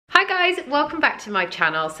Hi guys, welcome back to my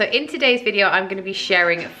channel. So in today's video, I'm going to be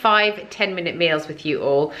sharing 5 10-minute meals with you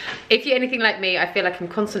all. If you're anything like me, I feel like I'm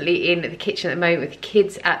constantly in the kitchen at the moment with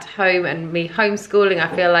kids at home and me homeschooling.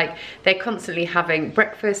 I feel like they're constantly having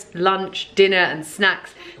breakfast, lunch, dinner and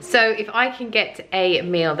snacks. So if I can get a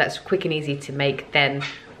meal that's quick and easy to make, then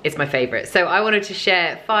it's my favorite. So I wanted to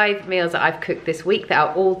share 5 meals that I've cooked this week that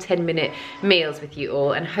are all 10-minute meals with you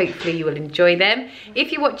all, and hopefully you will enjoy them.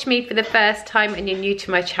 If you watch me for the first time and you're new to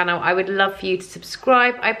my channel, I would love for you to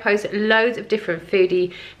subscribe. I post loads of different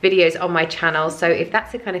foodie videos on my channel, so if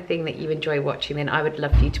that's the kind of thing that you enjoy watching, then I would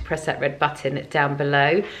love for you to press that red button down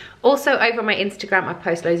below. Also over on my Instagram, I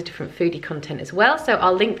post loads of different foodie content as well, so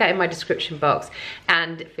I'll link that in my description box,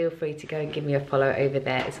 and feel free to go and give me a follow over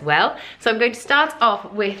there as well. So I'm going to start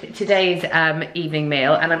off with today's evening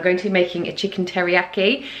meal, and I'm going to be making a chicken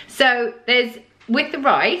teriyaki. So with the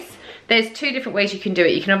rice, there's 2 different ways you can do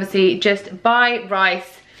it. You can obviously just buy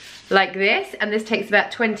rice like this, and this takes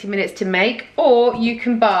about 20 minutes to make, or you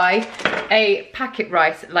can buy a packet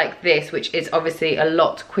rice like this, which is obviously a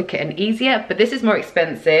lot quicker and easier, but this is more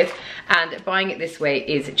expensive, and buying it this way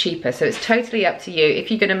is cheaper. So it's totally up to you. If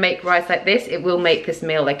you're gonna make rice like this, it will make this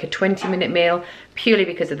meal like a 20-minute meal purely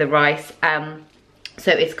because of the rice.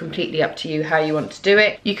 So it's completely up to you how you want to do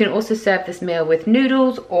it. You can also serve this meal with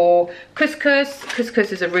noodles or couscous.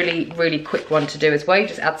 Couscous is a really quick one to do as well. You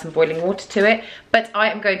just add some boiling water to it. But I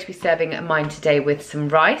am going to be serving mine today with some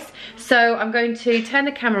rice. So I'm going to turn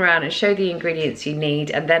the camera around and show the ingredients you need,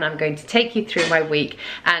 and then I'm going to take you through my week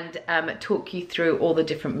and talk you through all the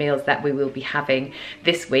different meals that we will be having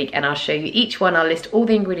this week. And I'll show you each one. I'll list all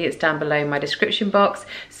the ingredients down below in my description box.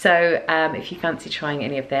 So if you fancy trying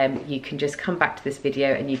any of them, you can just come back to this video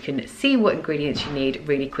and you can see what ingredients you need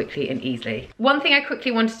really quickly and easily. One thing I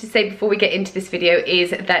quickly wanted to say before we get into this video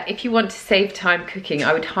is that if you want to save time cooking,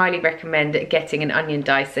 I would highly recommend getting an onion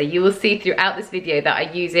dicer. You will see throughout this video that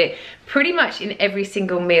I use it pretty much in every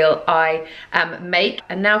single meal I make.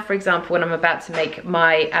 And now, for example, when I'm about to make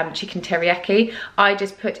my chicken teriyaki, I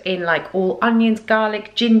just put in like all onions,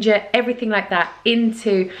 garlic, ginger, everything like that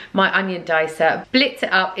into my onion dicer, blitz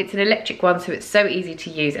it up. It's an electric one, so it's so easy to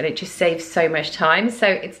use and it just saves so much time. So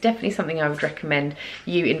it's definitely something I would recommend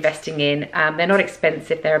you investing in. They're not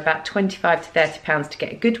expensive. They're about 25 to 30 pounds to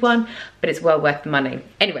get a good one, but it's well worth the money.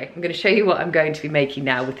 Anyway, I'm going to show you what I'm going to be making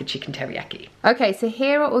now with the chicken teriyaki. Okay, so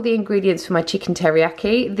here are all the ingredients for my chicken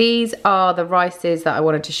teriyaki. These are the rices that I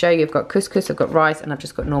wanted to show you. I've got couscous, I've got rice, and I've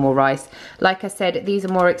just got normal rice. Like I said, these are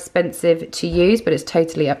more expensive to use, but it's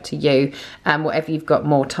totally up to you. Whatever you've got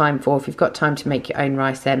more time for. If you've got time to make your own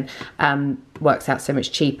rice, then works out so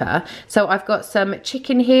much cheaper. So I've got some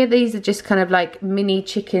chicken here. These are just kind of like mini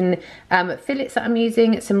chicken fillets that I'm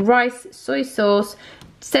using. Some rice, soy sauce,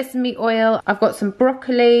 sesame oil. I've got some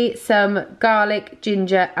broccoli, some garlic,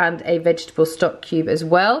 ginger, and a vegetable stock cube as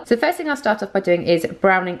well. So the first thing I'll start off by doing is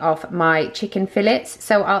browning off my chicken fillets.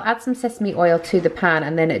 So I'll add some sesame oil to the pan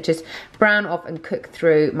and then it just brown off and cook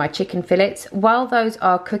through my chicken fillets. While those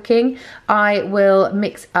are cooking, I will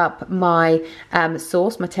mix up my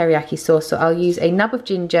sauce, my teriyaki sauce. So I'll use a nub of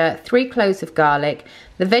ginger, 3 cloves of garlic,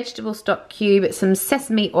 the vegetable stock cube, some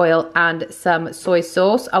sesame oil and some soy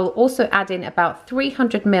sauce. I will also add in about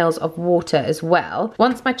 300 ml of water as well.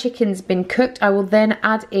 Once my chicken's been cooked, I will then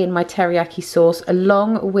add in my teriyaki sauce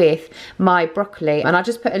along with my broccoli, and I'll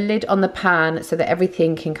just put a lid on the pan so that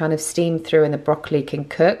everything can kind of steam through and the broccoli can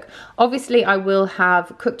cook. Obviously, I will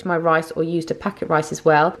have cooked my rice or used a packet rice as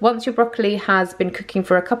well. Once your broccoli has been cooking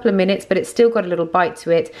for a couple of minutes, but it's still got a little bite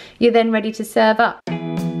to it, you're then ready to serve up.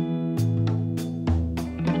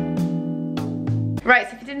 Right,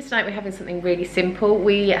 so for dinner tonight we're having something really simple.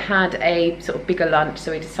 We had a sort of bigger lunch,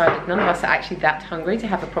 so we decided none of us are actually that hungry to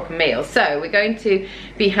have a proper meal. So we're going to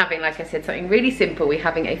be having, like I said, something really simple. We're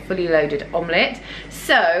having a fully loaded omelette.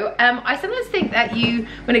 So I sometimes think that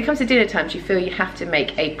when it comes to dinner times, you feel you have to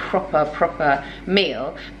make a proper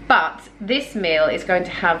meal. But this meal is going to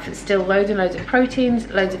have still loads and loads of proteins,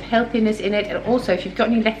 loads of healthiness in it, and also if you've got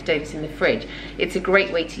any leftovers in the fridge, it's a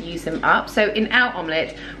great way to use them up. So in our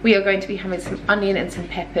omelette, we are going to be having some onion and some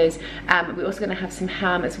peppers. We're also going to have some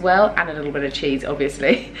ham as well, and a little bit of cheese,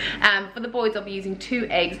 obviously. For the boys, I'll be using 2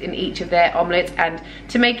 eggs in each of their omelettes, and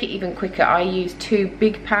to make it even quicker, I use 2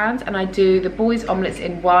 big pans, and I do the boys' omelettes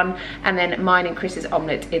in one, and then mine and Chris's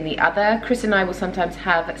omelette in the other. Chris and I will sometimes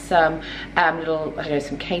have some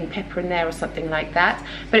some cane cayenne pepper in there or something like that.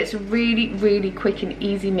 But it's a really quick and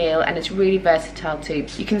easy meal, and it's really versatile too.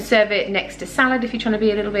 You can serve it next to salad if you're trying to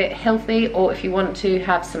be a little bit healthy, or if you want to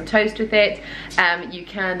have some toast with it, you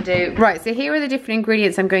can do. Right, so here are the different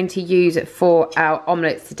ingredients I'm going to use for our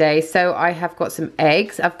omelettes today. So I have got some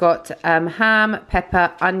eggs, I've got ham,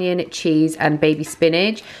 pepper, onion, cheese, and baby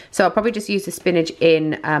spinach. So I'll probably just use the spinach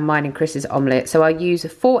in mine and Chris's omelette. So I'll use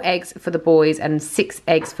 4 eggs for the boys and 6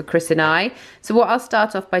 eggs for Chris and I. So what I'll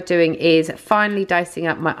start off by doing is finely dicing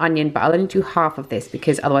up my onion, but I'll only do half of this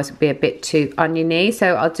because otherwise it would be a bit too oniony.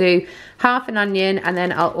 So I'll do half an onion, and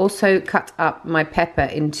then I'll also cut up my pepper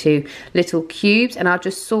into little cubes, and I'll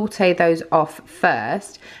just saute those off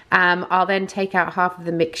first. I'll then take out half of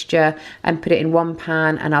the mixture and put it in one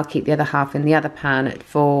pan, and I'll keep the other half in the other pan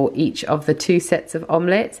for each of the 2 sets of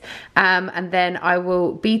omelettes. And then I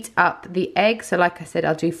will beat up the eggs. So like I said,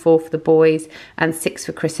 I'll do 4 for the boys and 6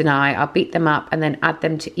 for Chris and I. I'll beat them up and then add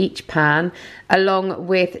them to each pan, along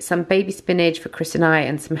with some baby spinach for Chris and I,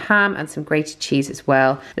 and some ham and some grated cheese as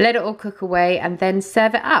well. Let it all cook away and then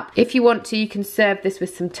serve it up. If you want to, you can serve this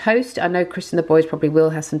with some toast. I know Chris and the boys probably will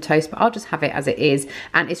have some toast, but I'll just have it as it is,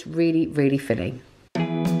 and it's really filling.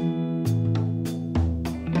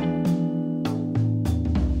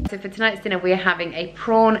 So for tonight's dinner, we are having a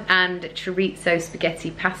prawn and chorizo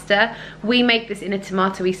spaghetti pasta. We make this in a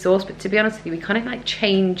tomatoey sauce, but to be honest with you, we kind of like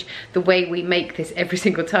change the way we make this every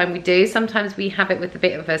single time we do. Sometimes we have it with a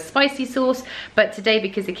bit of a spicy sauce, but today,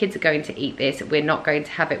 because the kids are going to eat this, we're not going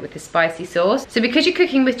to have it with the spicy sauce. So because you're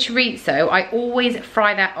cooking with chorizo, I always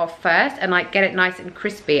fry that off first and like get it nice and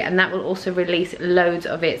crispy, and that will also release loads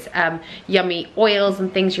of its yummy oils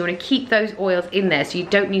and things. You want to keep those oils in there, so you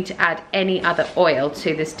don't need to add any other oil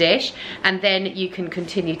to this dish, and then you can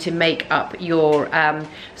continue to make up your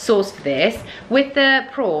sauce for this. With the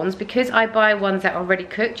prawns, because I buy ones that are already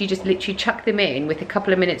cooked, you just literally chuck them in with a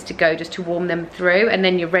couple of minutes to go just to warm them through, and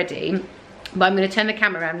then you're ready. But I'm going to turn the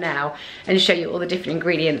camera around now and show you all the different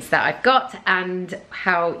ingredients that I've got and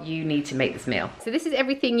how you need to make this meal. So this is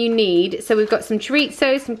everything you need. So we've got some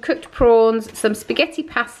chorizo, some cooked prawns, some spaghetti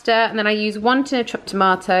pasta, and then I use 1 tin of chopped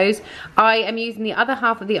tomatoes. I am using the other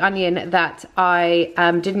half of the onion that I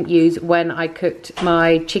didn't use when I cooked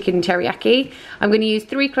my chicken teriyaki. I'm going to use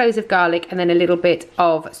 3 cloves of garlic and then a little bit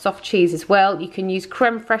of soft cheese as well. You can use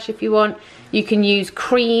creme fraiche if you want. You can use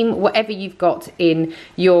cream, whatever you've got in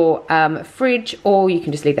your fridge, or you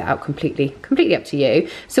can just leave that out completely up to you.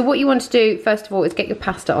 So what you want to do first of all is get your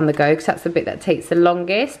pasta on the go, because that's the bit that takes the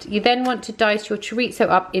longest. You then want to dice your chorizo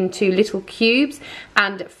up into little cubes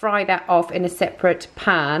and fry that off in a separate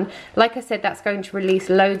pan. Like I said, that's going to release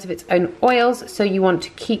loads of its own oils, so you want to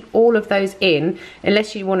keep all of those in,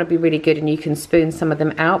 unless you want to be really good and you can spoon some of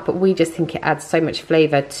them out, but we just think it adds so much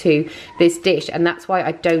flavour to this dish, and that's why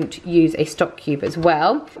I don't use a stock cube as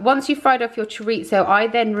well. Once you've fried off your chorizo, I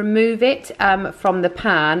then remove it from the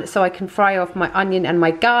pan so I can fry off my onion and my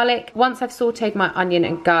garlic. Once I've sauteed my onion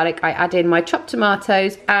and garlic, I add in my chopped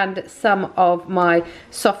tomatoes and some of my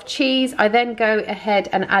soft cheese. I then go ahead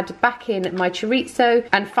and add back in my chorizo,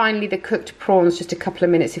 and finally the cooked prawns just a couple of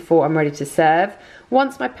minutes before I'm ready to serve.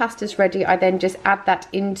 Once my pasta's ready, I then just add that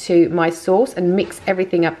into my sauce and mix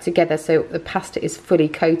everything up together so the pasta is fully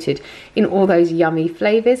coated in all those yummy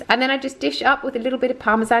flavours. And then I just dish up with a little bit of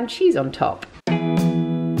Parmesan cheese on top.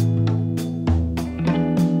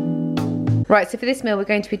 Right, so for this meal, we're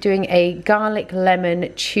going to be doing a garlic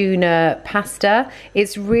lemon tuna pasta.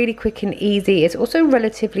 It's really quick and easy. It's also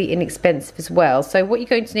relatively inexpensive as well. So what you're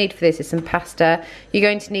going to need for this is some pasta. You're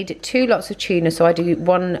going to need 2 lots of tuna. So I do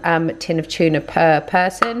 1 tin of tuna per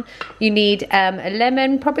person. You need a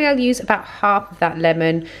lemon. Probably I'll use about half of that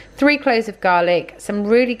lemon. 3 cloves of garlic, some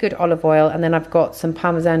really good olive oil, and then I've got some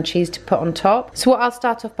Parmesan cheese to put on top. So what I'll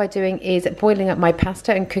start off by doing is boiling up my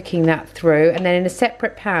pasta and cooking that through, and then in a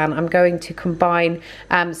separate pan I'm going to combine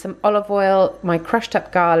some olive oil, my crushed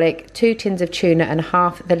up garlic, 2 tins of tuna, and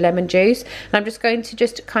half the lemon juice. And I'm just going to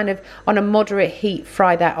just kind of on a moderate heat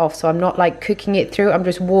fry that off, so I'm not like cooking it through, I'm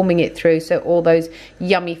just warming it through so all those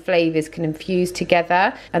yummy flavours can infuse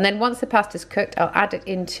together. And then once the pasta's cooked, I'll add it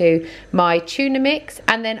into my tuna mix,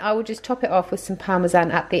 and then I will just top it off with some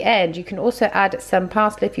Parmesan at the end. You can also add some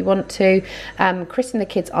parsley if you want to. Chris and the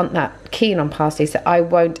kids aren't that keen on parsley, so I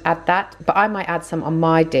won't add that, but I might add some on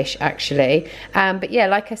my dish actually. But yeah,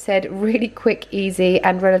 like I said, really quick, easy,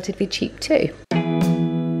 and relatively cheap too.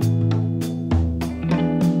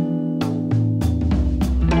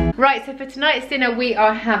 Right, so for tonight's dinner we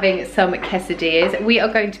are having some quesadillas. We are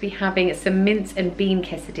going to be having some mince and bean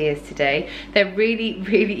quesadillas today. They're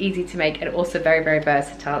really easy to make and also very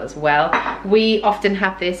versatile as well. We often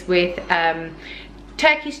have this with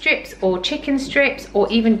turkey strips or chicken strips,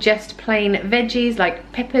 or even just plain veggies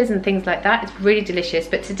like peppers and things like that. It's really delicious.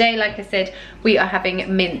 But today, like I said, we are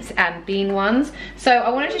having mince and bean ones. So I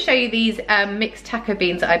wanted to show you these mixed taco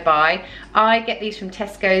beans that I buy. I get these from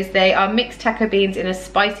Tesco's. They are mixed taco beans in a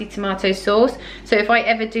spicy tomato sauce. So if I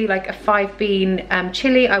ever do like a 5-bean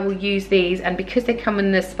chili, I will use these, and because they come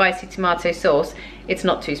in the spicy tomato sauce, it's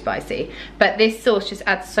not too spicy. But this sauce just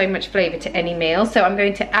adds so much flavor to any meal. So I'm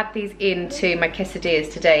going to add these into my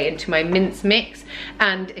quesadillas today, into my mince mix,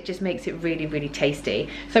 and it just makes it really, really tasty.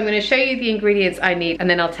 So I'm going to show you the ingredients I need, and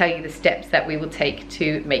then I'll tell you the steps that we will take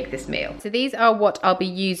to make this meal. So these are what I'll be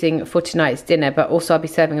using for tonight's dinner, but also I'll be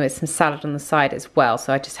serving with some salad on the side as well.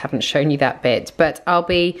 So I just haven't shown you that bit. But I'll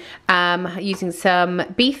be using some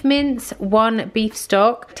beef mince, 1 beef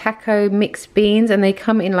stock, taco mixed beans, and they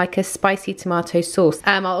come in like a spicy tomato sauce.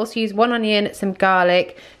 I'll also use 1 onion, some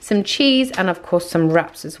garlic, some cheese, and of course some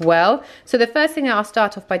wraps as well. So the first thing that I'll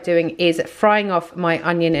start off by doing is frying off my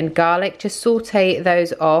onion and garlic. Just saute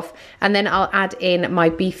those off, and then I'll add in my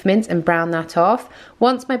beef mince and brown that off.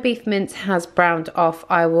 Once my beef mince has browned off,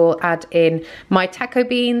 I will add in my taco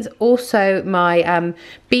beans, also my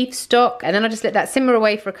beef stock, and then I'll just let that simmer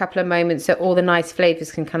away for a couple of moments so all the nice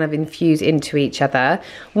flavors can kind of infuse into each other.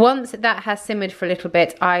 Once that has simmered for a little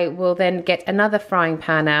bit, I will then get another frying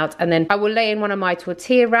pan out, and then I will lay in one of my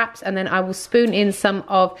tortilla wraps, and then I will spoon in some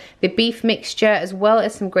of the beef mixture as well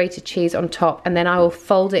as some grated cheese on top, and then I will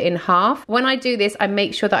fold it in half. When I do this, I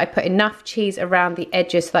make sure that I put enough cheese around the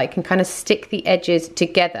edges so that I can kind of stick the edges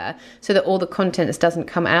together so that all the contents doesn't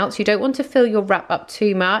come out. So you don't want to fill your wrap up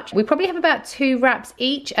too much. We probably have about 2 wraps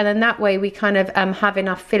each, and then that way we kind of have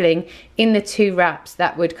enough filling in the 2 wraps.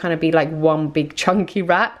 That would kind of be like one big chunky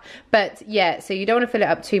wrap. But yeah, so you don't want to fill it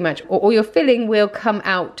up too much, or all your filling will come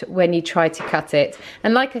out when you try to cut it.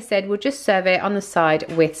 And like I said, we'll just serve it on the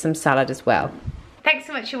side with some salad as well. Thanks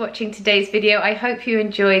so much for watching today's video. I hope you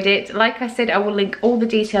enjoyed it. Like I said, I will link all the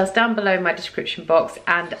details down below in my description box,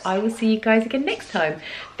 and I will see you guys again next time.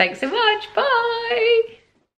 Thanks so much. Bye.